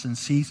ourselves in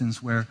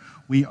seasons where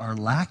we are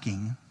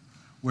lacking,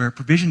 where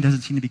provision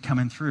doesn't seem to be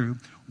coming through,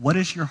 what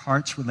is your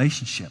heart's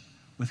relationship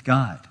with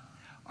God?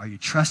 Are you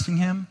trusting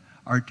Him?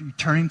 Are you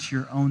turning to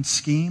your own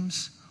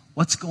schemes?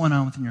 What's going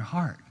on within your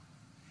heart?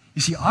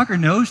 You see, Agur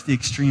knows the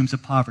extremes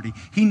of poverty.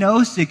 He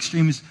knows the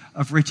extremes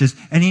of riches.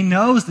 And he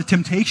knows the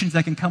temptations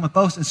that can come with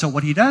both. And so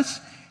what he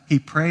does, he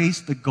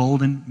prays the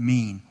golden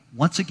mean.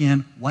 Once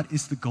again, what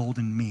is the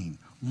golden mean?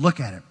 Look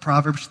at it.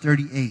 Proverbs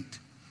 38.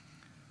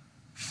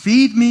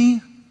 Feed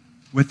me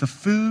with the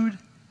food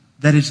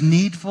that is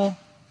needful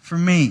for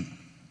me.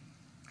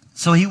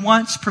 So he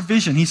wants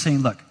provision. He's saying,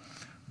 look,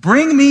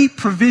 bring me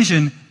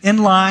provision in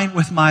line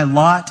with my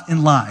lot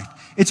in life.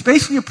 It's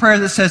basically a prayer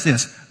that says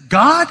this: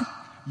 God,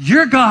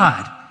 you're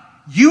God.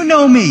 You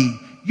know me.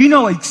 You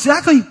know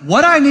exactly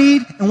what I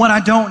need and what I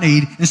don't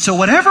need. And so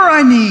whatever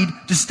I need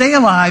to stay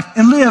alive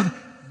and live,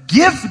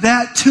 give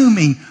that to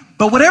me.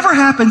 But whatever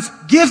happens,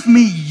 give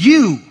me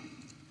you.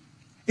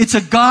 It's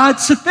a God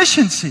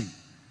sufficiency.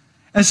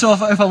 And so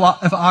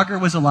if Agur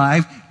was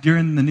alive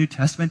during the New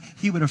Testament,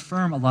 he would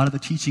affirm a lot of the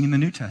teaching in the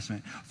New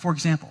Testament. For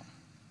example,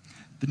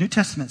 the New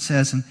Testament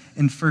says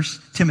in 1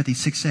 Timothy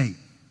 6:8,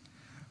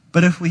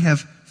 but if we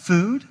have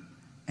food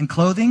and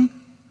clothing,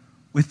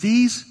 with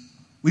these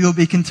we will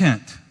be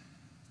content.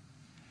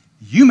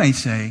 You may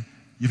say,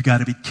 you've got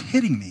to be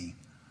kidding me.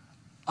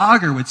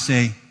 Agur would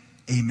say,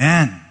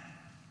 amen.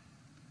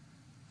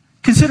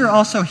 Consider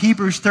also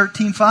Hebrews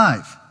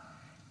 13:5.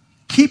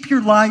 Keep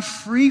your life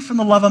free from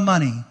the love of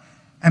money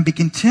and be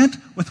content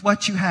with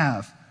what you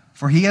have.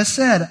 For he has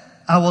said,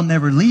 I will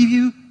never leave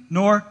you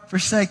nor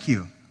forsake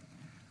you.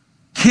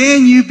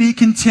 Can you be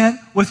content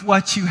with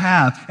what you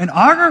have? And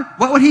Agur,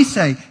 what would he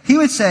say? He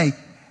would say,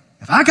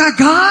 if I got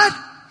God,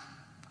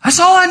 that's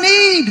all I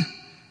need.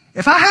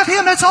 If I have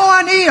Him, that's all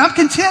I need. I'm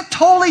content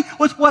totally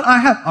with what I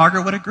have.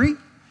 Agur would agree.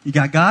 You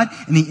got God,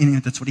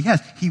 and that's what he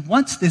has. He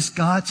wants this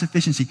God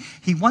sufficiency.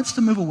 He wants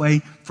to move away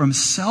from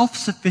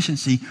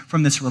self-sufficiency,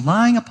 from this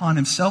relying upon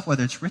himself,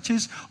 whether it's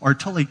riches or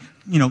totally,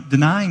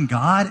 denying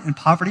God and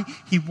poverty.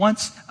 He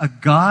wants a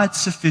God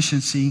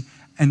sufficiency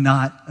and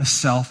not a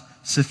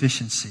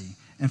self-sufficiency.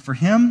 And for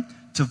him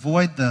to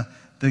avoid the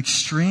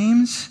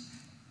extremes,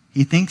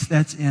 he thinks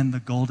that's in the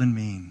golden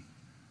mean.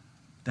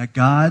 That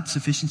God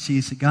sufficiency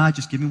is that God,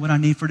 just give me what I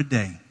need for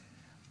today.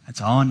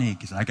 That's all I need,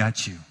 because I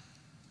got you.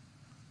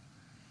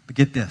 But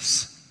get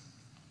this.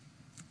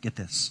 Get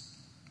this.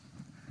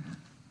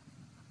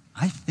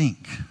 I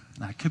think,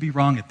 and I could be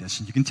wrong at this,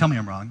 and you can tell me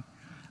I'm wrong.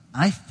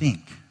 I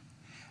think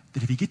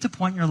that if you get to a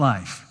point in your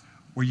life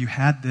where you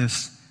had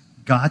this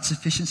God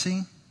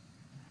sufficiency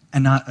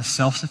and not a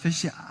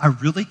self-sufficiency, I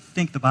really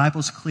think the Bible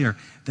is clear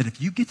that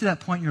if you get to that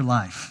point in your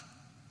life,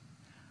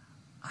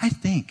 I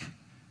think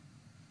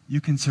you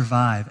can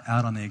survive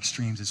out on the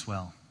extremes as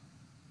well.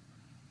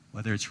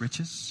 Whether it's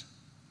riches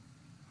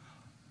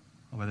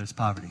or whether it's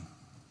poverty.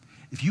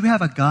 If you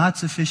have a God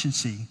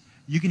sufficiency,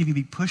 you can even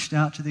be pushed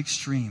out to the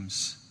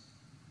extremes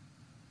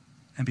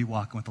and be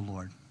walking with the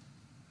Lord.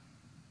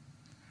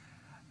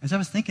 As I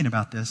was thinking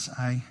about this,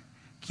 I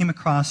came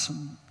across,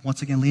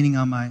 once again, leaning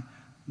on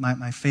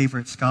my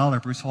favorite scholar,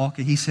 Bruce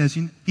Walker. He says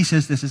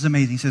this is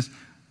amazing. He says,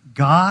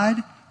 God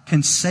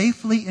can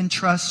safely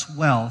entrust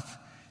wealth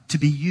to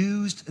be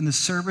used in the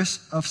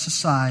service of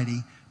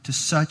society to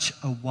such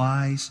a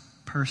wise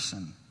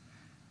person.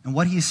 And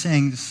what he's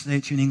saying, to say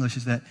it to you in English,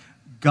 is that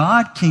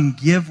God can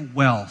give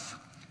wealth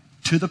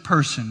to the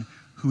person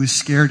who is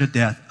scared to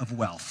death of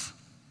wealth.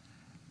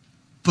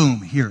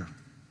 Boom, here.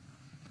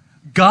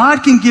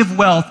 God can give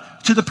wealth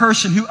to the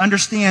person who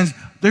understands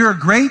there are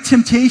great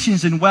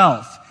temptations in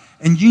wealth,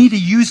 and you need to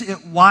use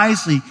it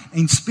wisely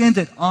and spend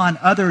it on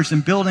others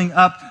and building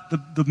up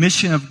the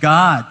mission of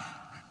God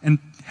and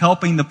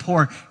helping the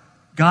poor.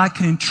 God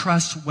can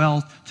entrust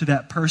wealth to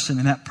that person,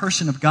 and that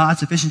person of God's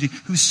sufficiency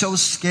who's so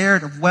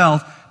scared of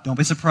wealth, don't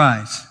be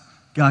surprised.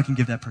 God can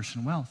give that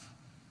person wealth.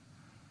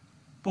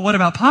 But what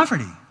about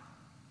poverty?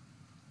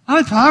 How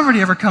would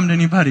poverty ever come to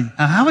anybody?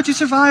 How would you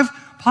survive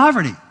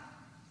poverty?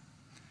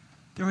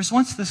 There was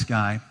once this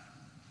guy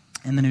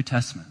in the New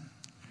Testament,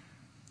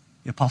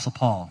 the Apostle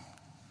Paul.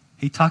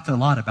 He talked a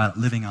lot about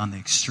living on the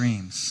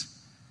extremes.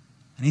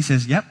 And he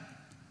says, yep,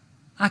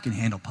 I can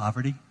handle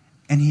poverty.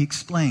 And he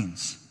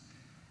explains.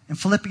 In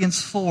Philippians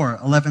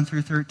 4, 11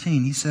 through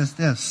 13, he says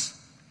this,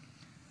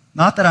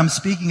 not that I'm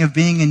speaking of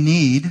being in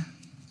need,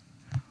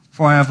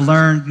 for I have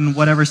learned in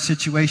whatever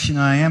situation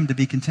I am to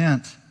be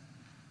content.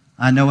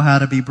 I know how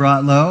to be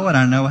brought low, and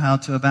I know how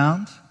to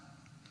abound.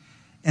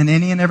 In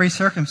any and every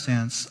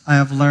circumstance, I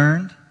have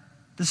learned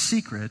the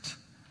secret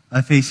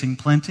of facing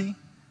plenty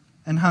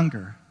and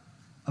hunger,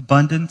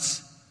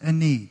 abundance and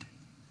need.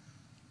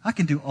 I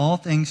can do all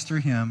things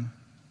through him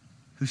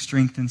who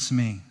strengthens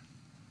me.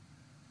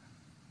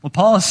 Well,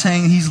 Paul is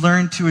saying he's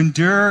learned to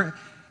endure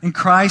in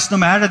Christ no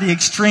matter the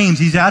extremes.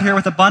 He's out here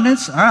with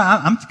abundance. All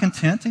right, I'm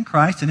content in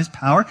Christ and his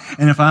power.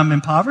 And if I'm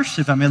impoverished,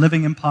 if I'm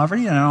living in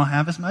poverty and I don't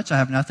have as much, I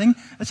have nothing,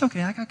 it's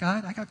okay. I got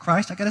God, I got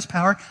Christ, I got his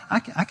power. I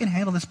can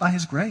handle this by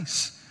his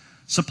grace.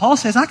 So Paul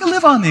says, I can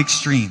live on the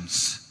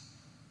extremes.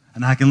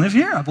 And I can live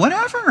here,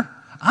 whatever.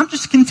 I'm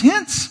just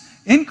content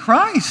in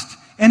Christ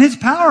and his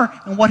power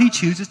and what he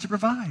chooses to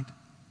provide.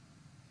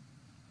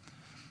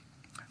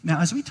 Now,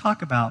 as we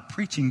talk about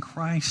preaching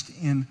Christ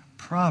in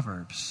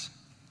Proverbs,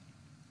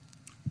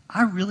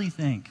 I really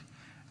think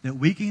that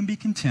we can be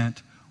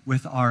content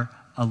with our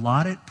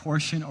allotted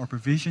portion or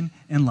provision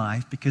in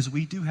life because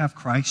we do have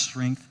Christ's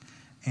strength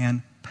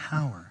and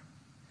power.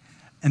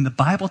 And the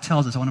Bible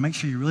tells us, I want to make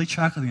sure you really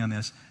track with me on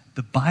this,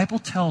 the Bible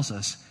tells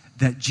us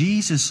that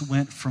Jesus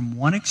went from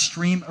one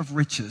extreme of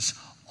riches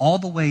all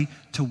the way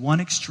to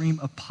one extreme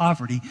of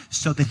poverty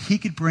so that he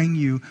could bring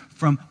you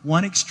from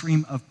one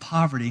extreme of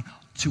poverty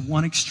to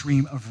one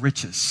extreme of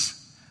riches.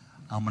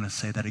 I'm going to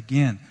say that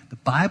again. The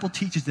Bible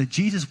teaches that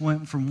Jesus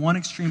went from one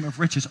extreme of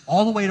riches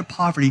all the way to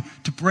poverty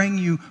to bring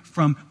you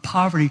from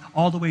poverty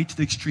all the way to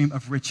the extreme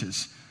of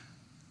riches.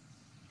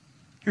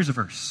 Here's a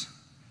verse.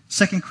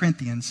 2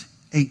 Corinthians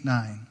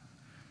 8:9.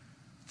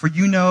 For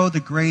you know the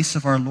grace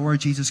of our Lord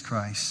Jesus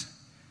Christ,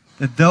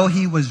 that though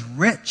he was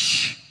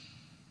rich,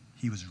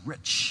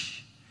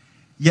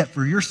 yet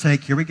for your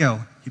sake, here we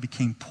go, he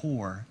became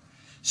poor,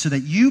 so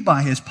that you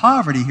by his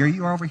poverty, here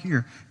you are over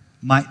here,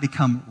 might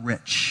become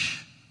rich.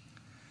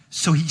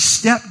 So he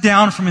stepped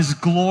down from his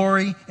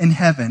glory in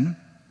heaven,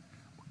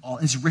 all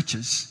his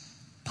riches,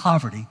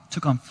 poverty,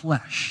 took on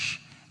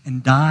flesh,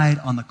 and died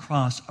on the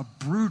cross a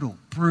brutal,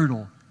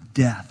 brutal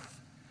death.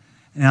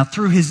 Now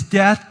through his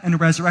death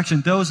and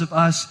resurrection, those of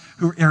us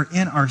who are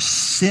in our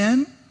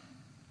sin,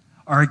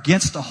 are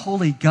against a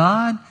holy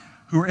God,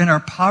 who are in our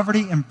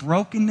poverty and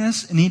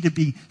brokenness and need to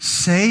be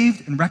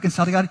saved and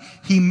reconciled to God,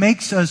 he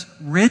makes us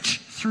rich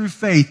through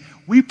faith.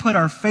 We put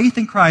our faith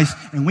in Christ,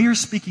 and we are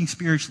speaking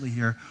spiritually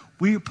here.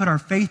 We put our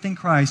faith in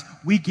Christ.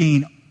 We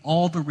gain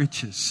all the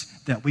riches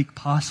that we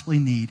possibly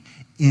need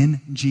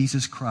in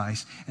Jesus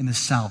Christ. And the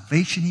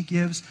salvation he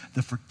gives,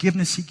 the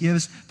forgiveness he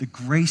gives, the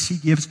grace he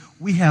gives,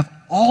 we have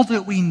all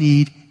that we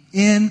need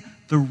in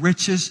the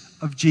riches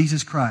of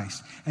Jesus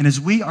Christ. And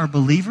as we are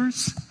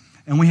believers,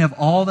 and we have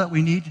all that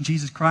we need in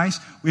Jesus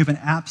Christ, we have an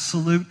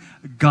absolute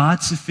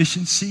God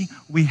sufficiency,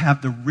 we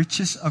have the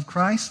riches of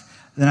Christ,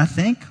 then I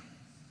think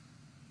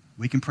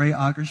we can pray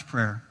Agar's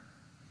prayer.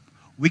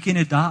 We can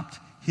adopt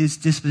his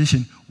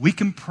disposition. We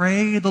can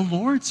pray the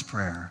Lord's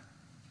Prayer.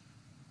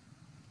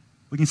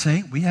 We can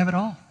say, we have it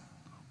all.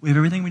 We have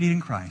everything we need in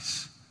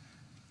Christ.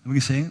 And we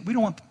can say, we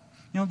don't want,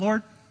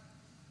 Lord,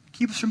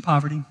 keep us from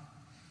poverty.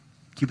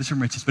 Keep us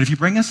from riches. But if you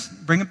bring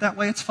it that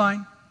way, it's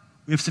fine.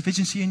 We have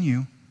sufficiency in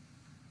you.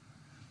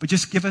 But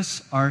just give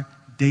us our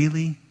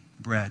daily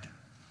bread,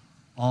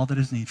 all that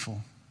is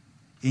needful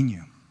in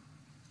you.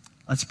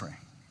 Let's pray.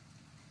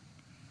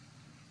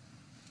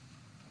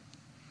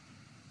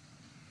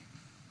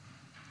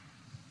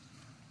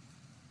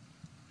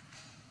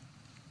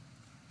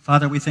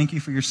 Father, we thank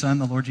you for your Son,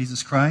 the Lord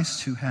Jesus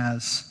Christ, who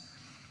has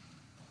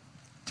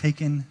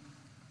taken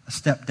a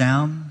step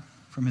down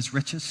from his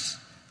riches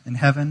in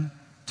heaven,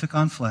 took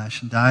on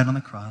flesh, and died on the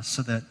cross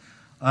so that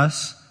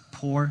us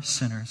poor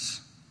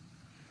sinners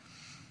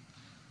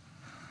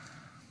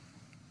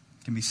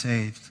can be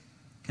saved,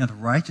 can have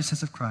the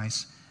righteousness of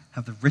Christ,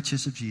 have the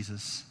riches of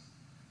Jesus.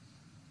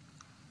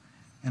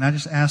 And I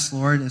just ask,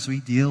 Lord, as we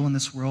deal in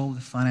this world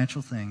with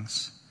financial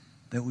things,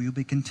 that we will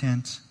be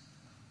content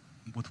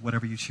with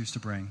whatever you choose to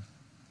bring.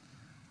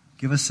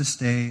 Give us this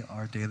day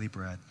our daily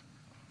bread.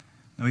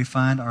 May we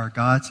find our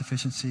God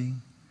sufficiency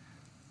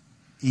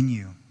in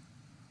you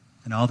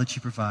and all that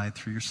you provide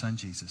through your Son,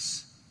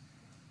 Jesus.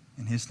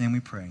 In his name we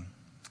pray.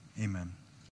 Amen.